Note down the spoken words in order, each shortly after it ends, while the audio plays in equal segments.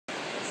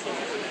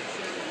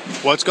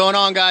What's going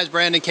on, guys?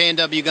 Brandon,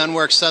 K&W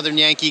Gunworks, Southern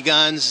Yankee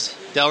Guns,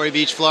 Delray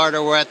Beach,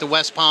 Florida. We're at the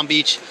West Palm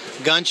Beach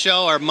Gun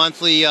Show, our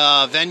monthly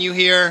venue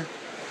here.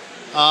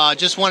 We're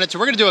going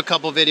to do a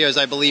couple videos,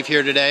 I believe,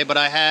 here today, but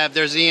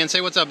there's Ian.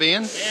 Say what's up,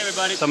 Ian. Hey,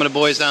 everybody. Some of the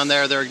boys down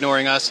there, they're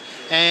ignoring us.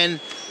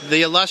 And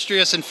the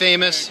illustrious and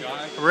famous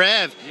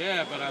Rev.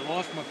 Yeah, but I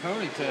lost my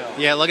ponytail.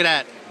 Yeah, look at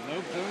that. No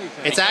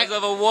ponytail. It's because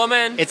of a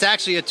woman. It's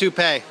actually a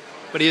toupee,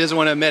 but he doesn't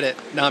want to admit it.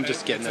 No, I'm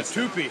just kidding. It's a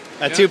toupee.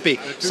 A toupee.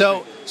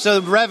 So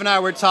Rev and I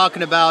were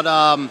talking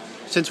about,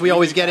 since we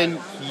always get in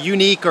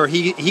unique, or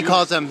he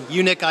calls them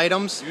unique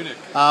items. Unique.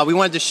 We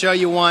wanted to show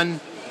you one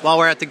while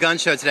we're at the gun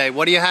show today.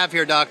 What do you have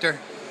here, Doctor?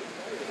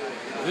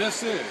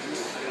 This is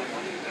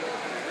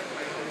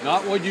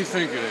not what you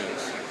think it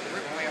is.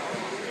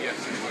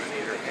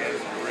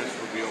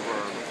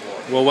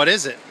 Well, what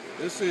is it?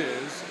 This is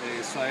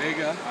a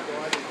Saiga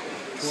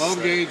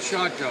 12-gauge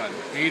shotgun,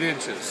 8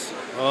 inches.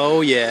 Oh,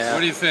 yeah.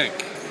 What do you think?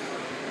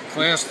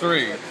 Class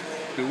 3.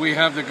 Do we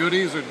have the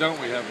goodies or don't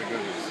we have the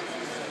goodies?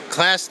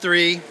 Class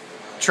 3,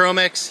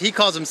 Tromix. He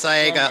calls them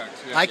Saiga.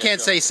 Tromix, yeah, I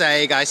can't say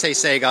Saiga. I say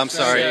Saiga. I'm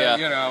sorry. Yeah.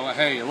 You know,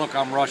 hey, look,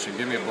 I'm Russian.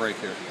 Give me a break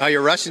here. Oh,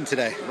 you're Russian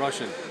today.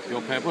 Russian.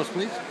 You'll pay us,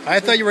 please? I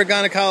thought you were a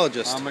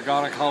gynecologist. I'm a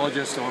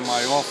gynecologist on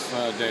my off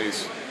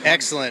days.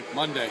 Excellent.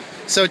 Monday.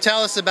 So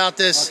tell us about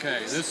this.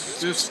 Okay,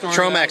 this started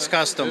Tromix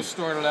Custom. This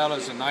started out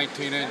as a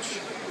 19-inch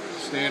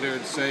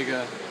standard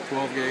Saiga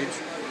 12-gauge.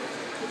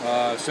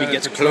 He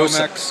gets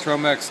closer.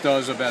 Tromix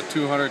does about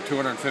 200,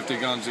 250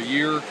 guns a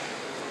year.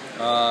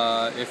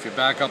 If you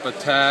back up a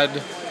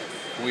tad,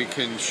 we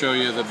can show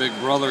you the big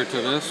brother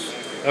to this.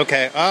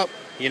 Okay. Oh,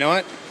 you know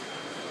what?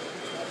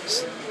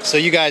 So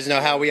you guys know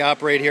how we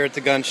operate here at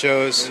the gun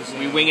shows.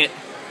 We wing it.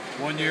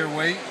 1 year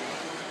wait.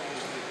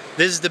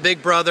 This is the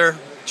big brother,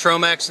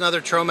 Tromix,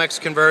 another Tromix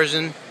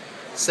conversion,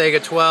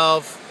 Saiga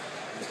 12.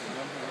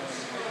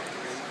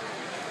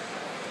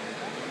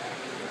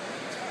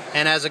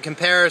 And as a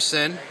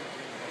comparison,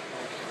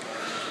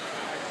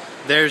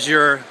 there's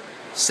your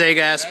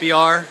Saiga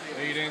SBR.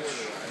 8-inch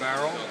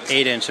barrel.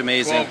 8-inch,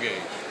 amazing.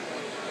 12-gauge.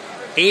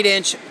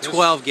 8-inch,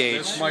 12-gauge.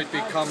 This might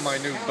become my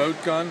new boat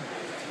gun,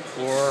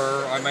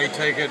 or I may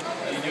take it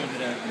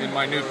in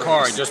my new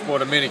car. I just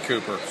bought a Mini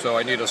Cooper, so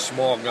I need a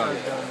small gun.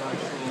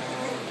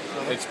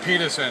 It's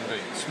penis envy.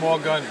 Small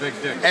gun, big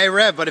dick. Hey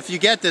Rev, but if you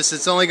get this,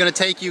 it's only going to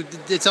take you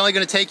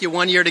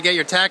 1 year to get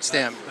your tax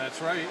stamp.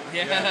 That's right.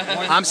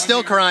 Yeah. I'm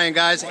still crying,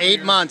 guys.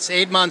 8 months.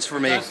 8 months for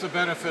me. That's the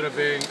benefit of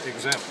being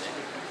exempt.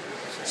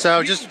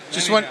 So just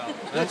one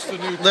That's the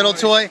new little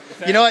toy.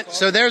 You know what?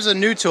 So there's a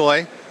new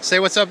toy.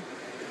 Say what's up.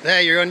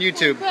 Hey, you're on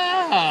YouTube.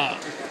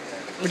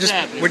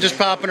 We're just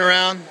popping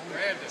around.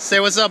 Say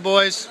what's up,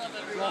 boys.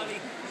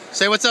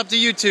 Say what's up to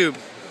YouTube.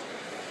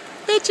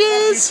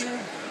 Bitches.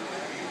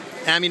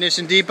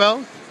 Ammunition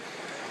Depot.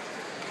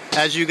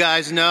 As you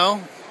guys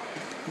know,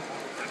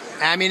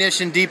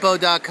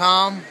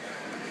 ammunitiondepot.com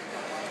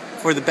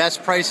for the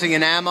best pricing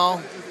in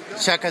ammo.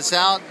 Check us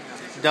out.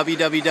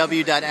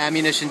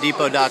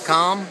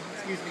 www.ammunitiondepot.com.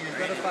 Excuse me, is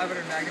that a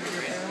 500 Magnum in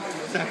your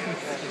pants?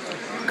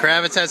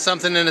 Kravitz has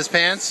something in his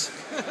pants.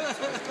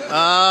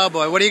 Oh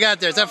boy, what do you got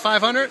there? Is that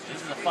 500?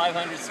 This is a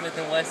 500 Smith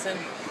 & Wesson.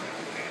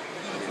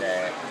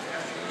 Yeah,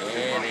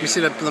 Let me see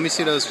that. Let me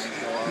see those.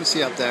 Let me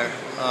see up there.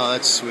 Oh,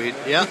 that's sweet.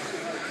 Yeah.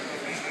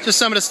 Just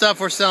some of the stuff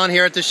we're selling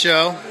here at the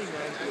show.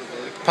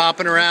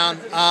 Popping around.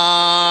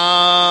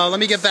 Let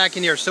me get back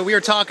in here. So we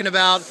were talking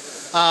about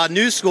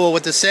new school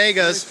with the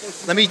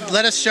Saigas.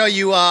 Let us show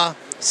you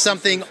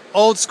something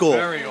old school.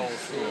 Very old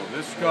school.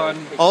 This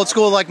gun. Old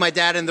school, like my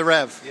dad and the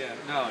Rev. Yeah.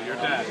 No, your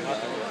dad,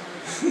 not the Rev.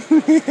 I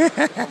want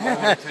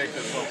to take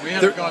this off. We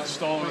had a gun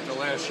stolen at the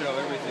last show.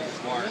 Everything is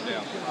wired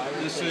down.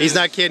 He's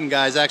not kidding,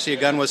 guys. Actually, a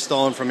gun was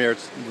stolen from here.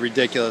 It's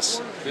ridiculous.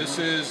 This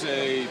is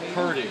a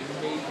Purdey.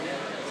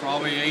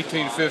 Probably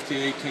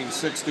 1850,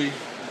 1860.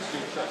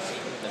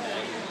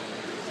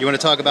 You want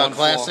to talk about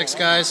classics,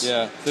 guys?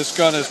 Yeah, this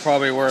gun is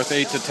probably worth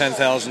 $8,000 to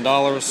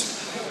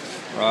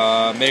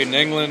 $10,000. Made in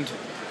England.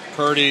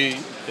 Purdey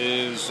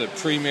is a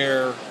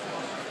premier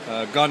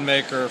gun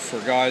maker for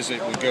guys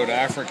that would go to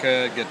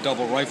Africa, get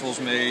double rifles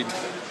made.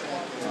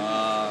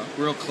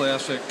 Real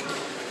classic,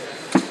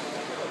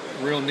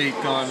 real neat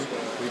gun.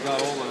 We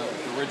got all the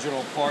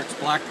original parts,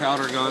 black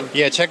powder gun.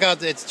 Yeah, check out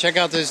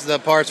the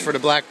parts for the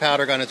black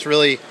powder gun. It's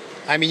really,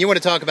 I mean, you want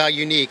to talk about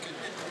unique.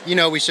 You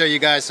know, we show you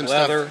guys some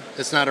leather stuff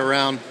that's not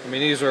around. I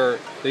mean, these are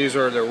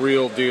the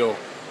real deal.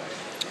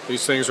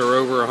 These things are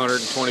over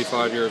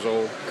 125 years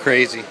old.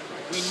 Crazy.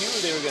 We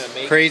knew they were going to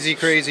make Crazy.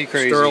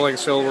 Sterling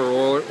silver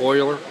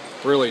oiler.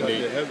 Really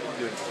neat.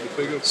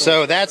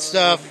 So that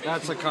stuff,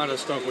 That's the kind of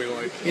stuff we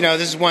like. you know,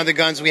 this is one of the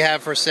guns we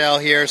have for sale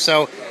here.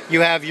 So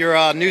you have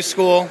your new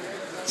school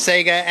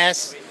Saiga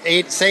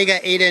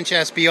 8-inch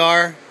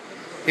SBR.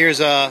 Here's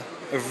a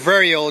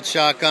very old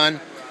shotgun.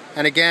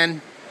 And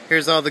again,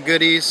 here's all the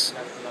goodies.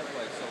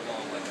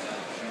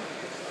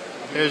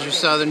 There's your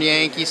Southern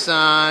Yankee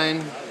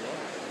sign.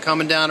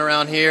 Coming down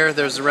around here,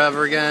 there's the Rev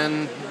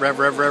again.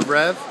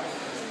 Rev.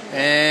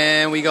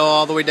 And we go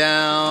all the way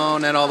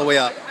down and all the way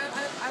up.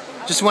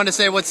 Just wanted to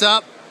say what's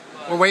up.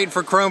 We're waiting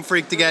for Chrome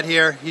Freak to get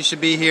here. He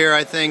should be here,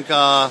 I think,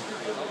 I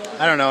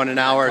don't know, in an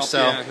hour or so.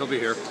 Yeah, he'll be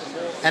here.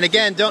 And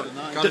again, got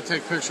to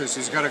take pictures.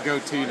 He's got a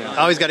goatee now.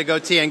 Oh, he's got a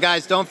goatee. And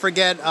guys, don't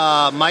forget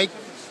Mike,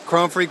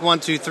 Chrome Freak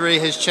 123,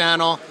 his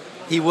channel.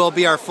 He will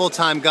be our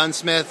full-time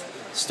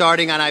gunsmith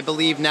starting on, I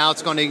believe now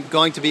it's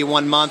going to be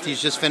 1 month.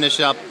 He's just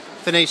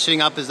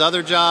finishing up his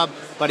other job,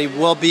 but he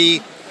will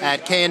be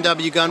at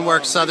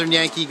K&wgunworks, Southern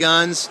Yankee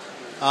Guns.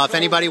 If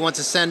anybody wants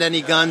to send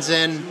any guns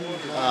in,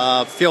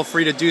 feel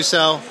free to do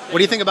so. What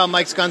do you think about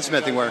Mike's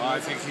gunsmithing work? I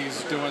think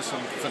he's doing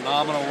some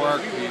phenomenal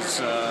work.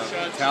 He's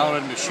a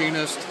talented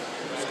machinist.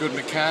 He's a good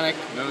mechanic,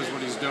 knows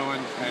what he's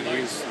doing, and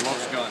he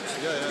loves guns.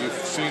 You've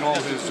seen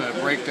all his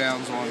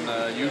breakdowns on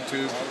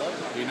YouTube.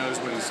 He knows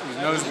what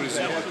he's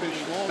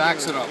doing.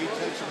 Backs it up.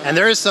 And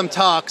there is some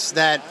talks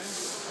that,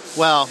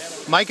 well,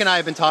 Mike and I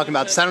have been talking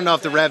about this. I don't know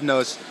if the Rev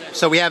knows.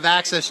 So we have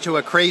access to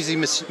a crazy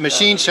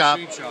machine shop.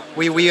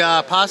 We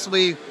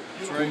possibly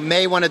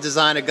may want to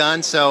design a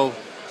gun, so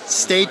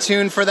stay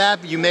tuned for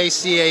that. You may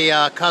see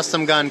a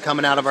custom gun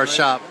coming out of our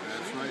shop.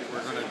 That's right.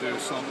 We're going to do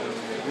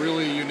something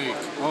really unique.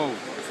 Oh,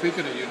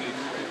 speaking of unique.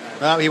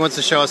 Well, he wants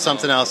to show us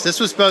something else.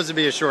 This was supposed to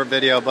be a short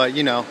video, but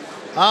you know.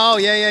 Oh,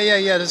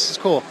 yeah. This is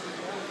cool.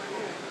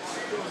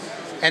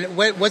 And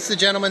what's the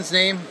gentleman's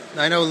name?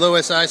 I know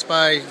Lewis, I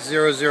Spy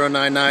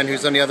 0099,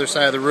 who's on the other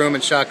side of the room,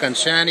 and Shotgun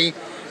Shanny.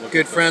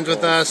 Good friends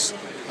with us.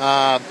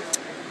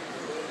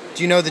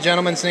 Do you know the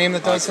gentleman's name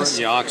that does this?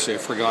 Yeah, actually, I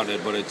forgot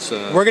it, but it's...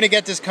 We're going to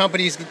get this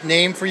company's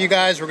name for you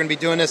guys. We're going to be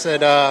doing this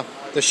at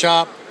the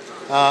shop.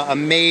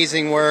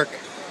 Amazing work.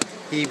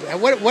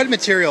 What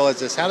material is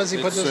this? How does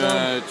he put this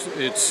on?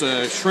 It's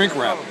shrink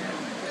wrap.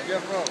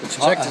 It's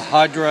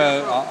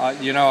Hydra,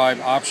 you know, I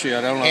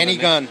don't know. Any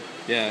gun.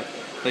 Yeah,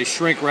 they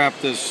shrink wrap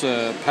this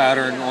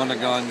pattern on the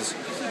guns.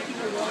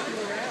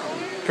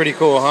 Pretty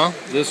cool, huh?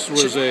 This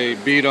was a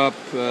beat up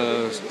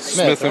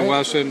Smith &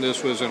 Wesson.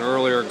 This was an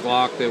earlier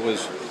Glock that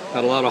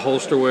had a lot of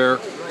holster wear.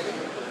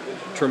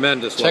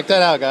 Tremendous. Check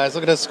that out, guys.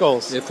 Look at those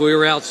skulls. If we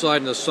were outside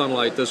in the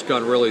sunlight, this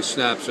gun really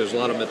snaps. There's a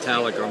lot of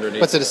metallic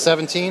underneath. What's it, a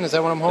 17? Is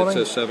that what I'm holding?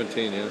 It's a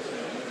 17, yeah.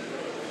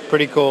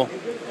 Pretty cool.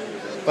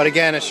 But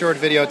again, a short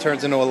video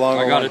turns into a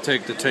longer one. I got to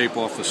take the tape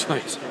off the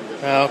site.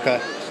 Oh,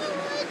 okay.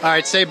 All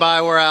right, say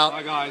bye. We're out.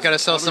 Bye, guys. Got to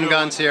sell some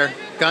guns here.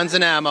 Guns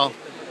and ammo. All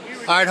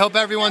right, hope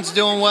everyone's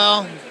doing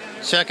well.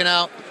 Checking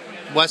out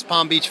West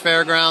Palm Beach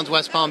Fairgrounds,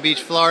 West Palm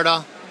Beach,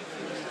 Florida.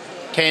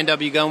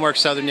 K&W Gunworks,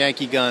 Southern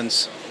Yankee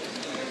Guns.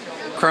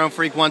 Chrome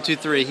Freak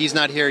 123. He's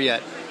not here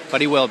yet,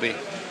 but he will be.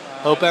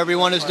 Hope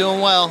everyone is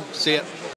doing well. See ya.